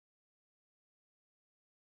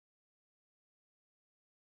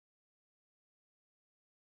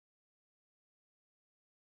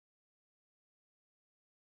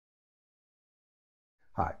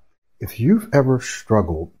Hi. If you've ever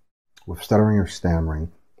struggled with stuttering or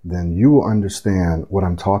stammering, then you will understand what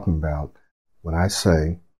I'm talking about when I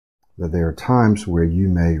say that there are times where you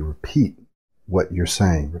may repeat what you're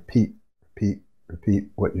saying. Repeat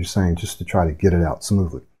what you're saying just to try to get it out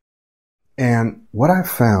smoothly. And what I've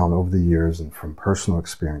found over the years and from personal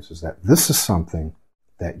experience is that this is something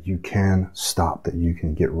that you can stop, that you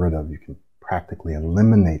can get rid of. You can practically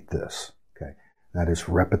eliminate this. Okay. That is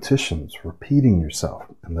repetitions, repeating yourself,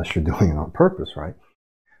 unless you're doing it on purpose, right?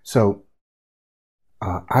 So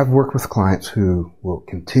I've worked with clients who will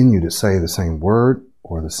continue to say the same word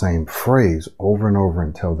or the same phrase over and over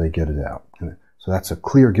until they get it out. And so that's a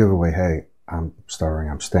clear giveaway. Hey, I'm stuttering,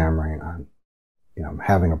 I'm stammering, I'm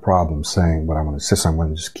having a problem saying what I want to say, so I'm going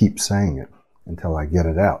to just keep saying it until I get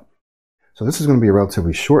it out. So this is going to be a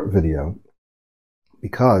relatively short video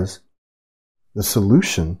because the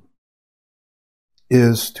solution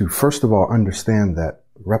is to, first of all, understand that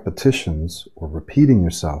repetitions or repeating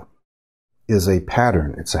yourself is a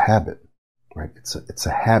pattern. It's a habit, right? It's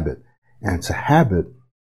a habit, and it's a habit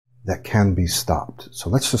that can be stopped. So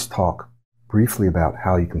let's just talk briefly about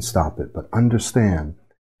how you can stop it, but understand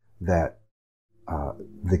that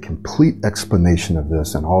the complete explanation of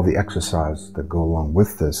this and all the exercises that go along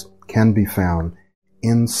with this can be found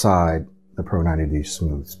inside the Pro 90D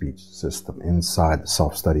Smooth Speech System, inside the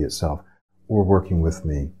self-study itself, or working with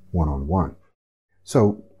me one-on-one.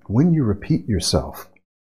 So when you repeat yourself,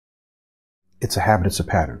 it's a habit, it's a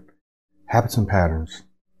pattern. Habits and patterns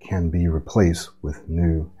can be replaced with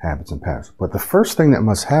new habits and patterns. But the first thing that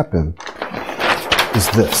must happen is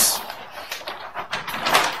this.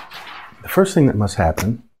 The first thing that must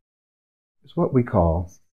happen is what we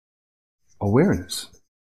call awareness,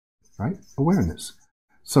 right? Awareness.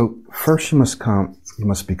 So first you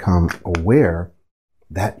must become aware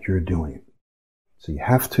that you're doing it. So you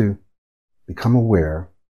have to become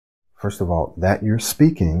aware, first of all, that you're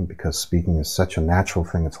speaking, because speaking is such a natural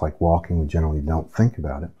thing. It's like walking. We generally don't think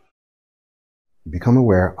about it. You become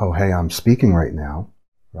aware, oh, hey, I'm speaking right now,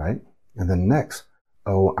 right? And then next,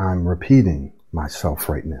 oh, I'm repeating myself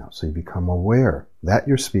right now. So you become aware that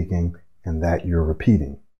you're speaking and that you're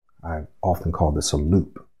repeating. I often call this a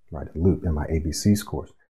loop, right? A loop in my ABCs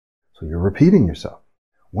course. So you're repeating yourself.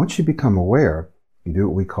 Once you become aware, you do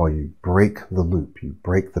what we call you break the loop. You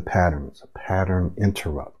break the pattern. It's a pattern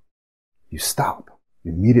interrupt. You stop.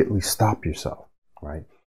 You immediately stop yourself, right?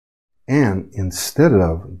 And instead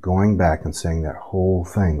of going back and saying that whole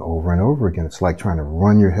thing over and over again, it's like trying to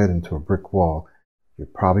run your head into a brick wall. You're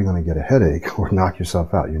probably going to get a headache or knock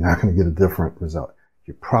yourself out. You're not going to get a different result.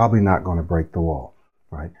 You're probably not going to break the wall,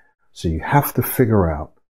 right? So you have to figure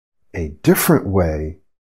out a different way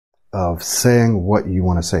of saying what you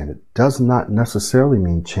want to say. And it does not necessarily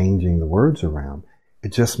mean changing the words around.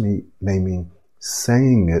 It just may mean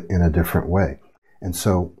saying it in a different way. And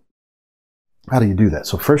so how do you do that?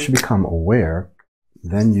 So first you become aware,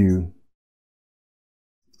 then you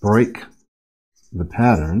break the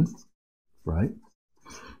pattern, right?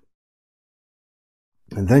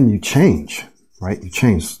 And then you change, right? You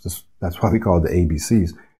change. That's why we call it the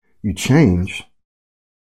ABCs. You change.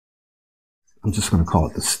 I'm just going to call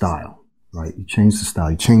it the style, right? You change the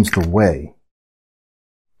style. You change the way.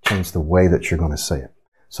 Change the way that you're going to say it.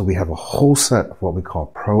 So we have a whole set of what we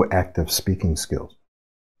call proactive speaking skills.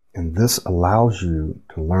 And this allows you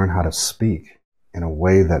to learn how to speak in a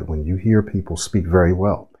way that when you hear people speak very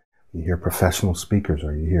well, you hear professional speakers,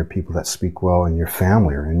 or you hear people that speak well in your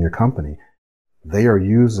family or in your company, they are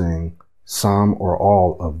using some or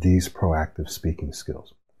all of these proactive speaking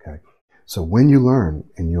skills. Okay. So when you learn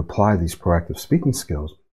and you apply these proactive speaking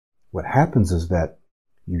skills, what happens is that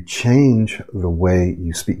you change the way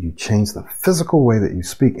you speak. You change the physical way that you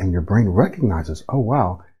speak, and your brain recognizes, oh,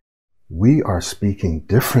 wow, we are speaking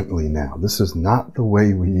differently now. This is not the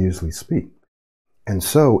way we usually speak. And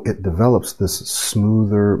so it develops this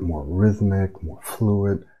smoother, more rhythmic, more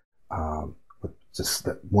fluid, just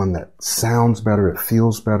that one that sounds better, it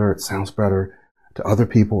feels better, it sounds better to other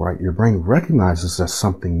people, right? Your brain recognizes as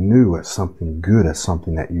something new, as something good, as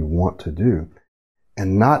something that you want to do,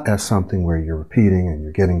 and not as something where you're repeating and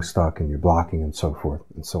you're getting stuck and you're blocking and so forth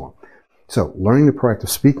and so on. So learning the proactive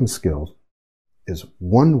speaking skills is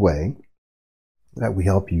one way that we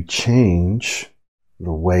help you change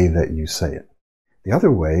the way that you say it. The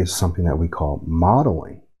other way is something that we call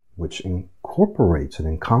modeling, which incorporates and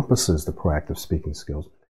encompasses the proactive speaking skills.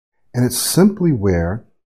 And it's simply where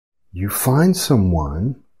you find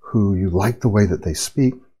someone who you like the way that they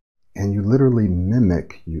speak, and you literally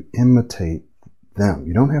mimic, you imitate them.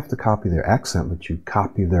 You don't have to copy their accent, but you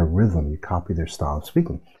copy their rhythm, you copy their style of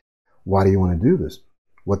speaking. Why do you want to do this?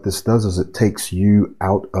 what this does is it takes you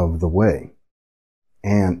out of the way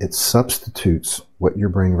and it substitutes what your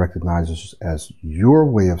brain recognizes as your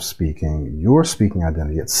way of speaking, your speaking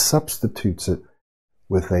identity. It substitutes it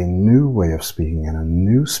with a new way of speaking and a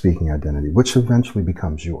new speaking identity, which eventually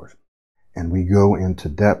becomes yours. And we go into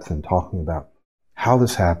depth in talking about how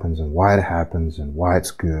this happens and why it happens and why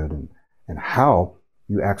it's good and how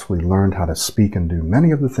you actually learned how to speak and do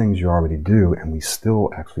many of the things you already do, and we still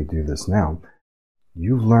actually do this now.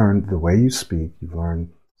 You've learned the way you speak. You've learned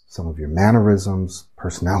some of your mannerisms,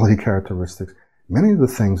 personality characteristics. Many of the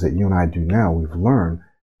things that you and I do now, we've learned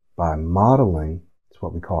by modeling. It's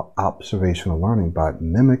what we call observational learning, by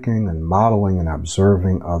mimicking and modeling and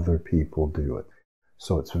observing other people do it.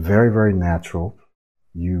 So it's very, very natural.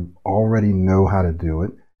 You already know how to do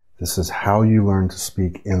it. This is how you learn to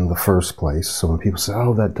speak in the first place. So when people say,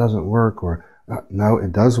 oh, that doesn't work, or no,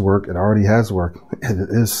 it does work. It already has worked. It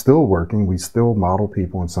is still working. We still model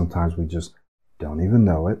people, and sometimes we just don't even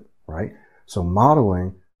know it, right? So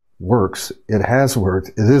modeling works. It has worked.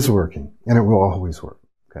 It is working, and it will always work.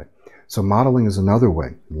 Okay. So modeling is another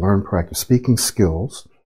way. You learn practice speaking skills.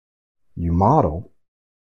 You model.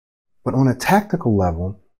 But on a tactical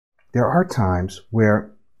level, there are times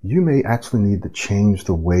where you may actually need to change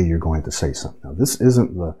the way you're going to say something. Now, this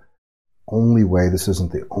isn't the only way. This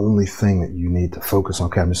isn't the only thing that you need to focus on.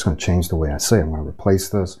 Okay, I'm just going to change the way I say it. I'm going to replace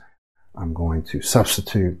this. I'm going to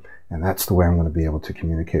substitute, and that's the way I'm going to be able to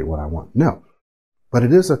communicate what I want. No, but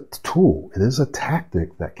it is a tool. It is a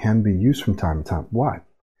tactic that can be used from time to time. Why?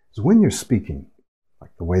 Because when you're speaking,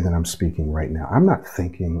 like the way that I'm speaking right now, I'm not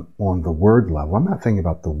thinking on the word level. I'm not thinking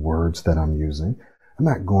about the words that I'm using. I'm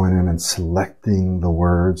not going in and selecting the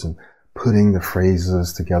words and putting the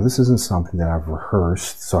phrases together. This isn't something that I've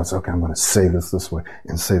rehearsed. So it's okay, I'm going to say this way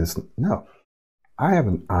and say this. No, I have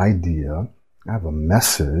an idea. I have a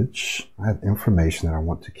message. I have information that I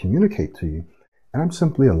want to communicate to you. And I'm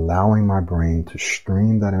simply allowing my brain to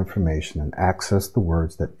stream that information and access the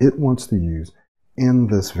words that it wants to use in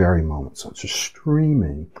this very moment. So it's just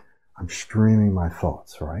streaming. I'm streaming my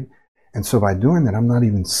thoughts, right? And so by doing that, I'm not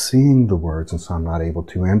even seeing the words, and so I'm not able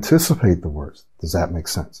to anticipate the words. Does that make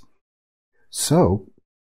sense? So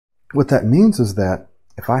what that means is that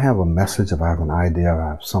if I have a message, if I have an idea, if I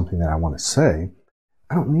have something that I want to say,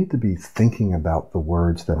 I don't need to be thinking about the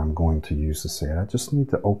words that I'm going to use to say it. I just need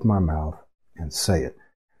to open my mouth and say it.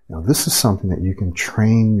 Now, this is something that you can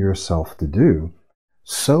train yourself to do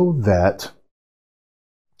so that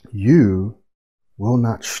you will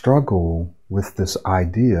not struggle with this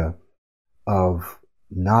idea of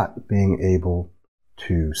not being able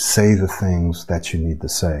to say the things that you need to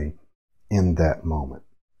say in that moment.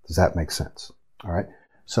 Does that make sense? All right.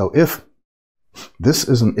 So if this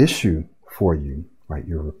is an issue for you, right,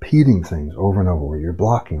 you're repeating things over and over, or you're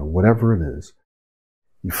blocking, or whatever it is,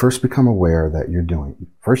 you first become aware that you're doing.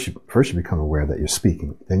 First you become aware that you're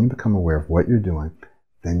speaking. Then you become aware of what you're doing.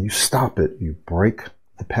 Then you stop it. You break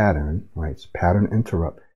the pattern, right? It's pattern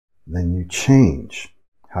interrupt. Then you change.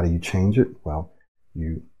 How do you change it? Well,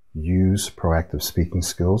 you use proactive speaking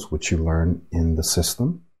skills, which you learn in the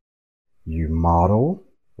system. You model,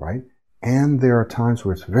 right? And there are times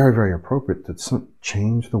where it's very, very appropriate to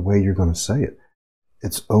change the way you're going to say it.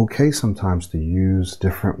 It's okay sometimes to use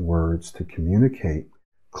different words to communicate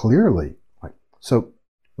clearly. Right? So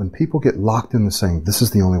when people get locked into saying, this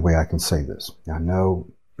is the only way I can say this. Now, I know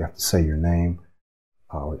you have to say your name,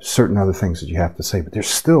 or certain other things that you have to say, but there's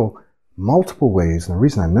still multiple ways. And the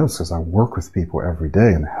reason I know this is I work with people every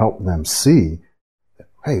day and help them see that,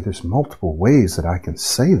 hey, there's multiple ways that I can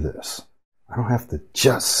say this. I don't have to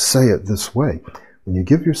just say it this way. When you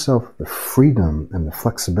give yourself the freedom and the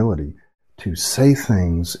flexibility to say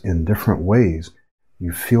things in different ways,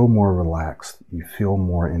 you feel more relaxed, you feel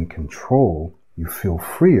more in control, you feel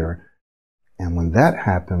freer. And when that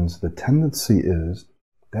happens, the tendency is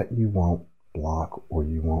that you won't block, or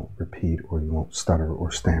you won't repeat, or you won't stutter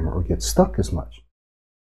or stammer or get stuck as much.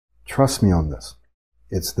 Trust me on this.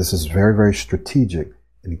 This is very, very strategic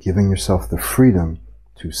in giving yourself the freedom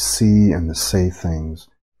to see and to say things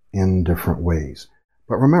in different ways.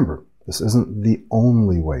 But remember, this isn't the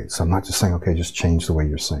only way. So I'm not just saying, okay, just change the way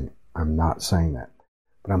you're saying it. I'm not saying that.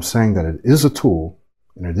 But I'm saying that it is a tool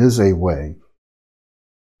and it is a way,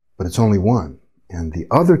 but it's only one. And the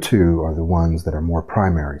other two are the ones that are more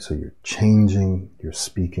primary. So you're changing your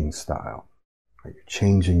speaking style. Right? You're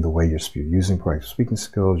changing the way you're using proactive speaking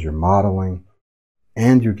skills, you're modeling,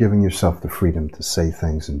 and you're giving yourself the freedom to say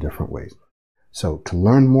things in different ways. So to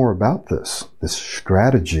learn more about this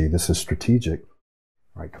strategy, this is strategic,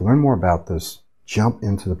 right? To learn more about this, jump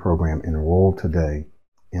into the program, enroll today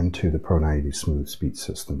into the Pro 90 Smooth Speech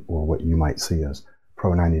System, or what you might see as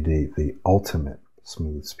Pro 90D, the ultimate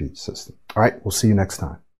smooth speech system. All right, we'll see you next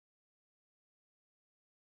time.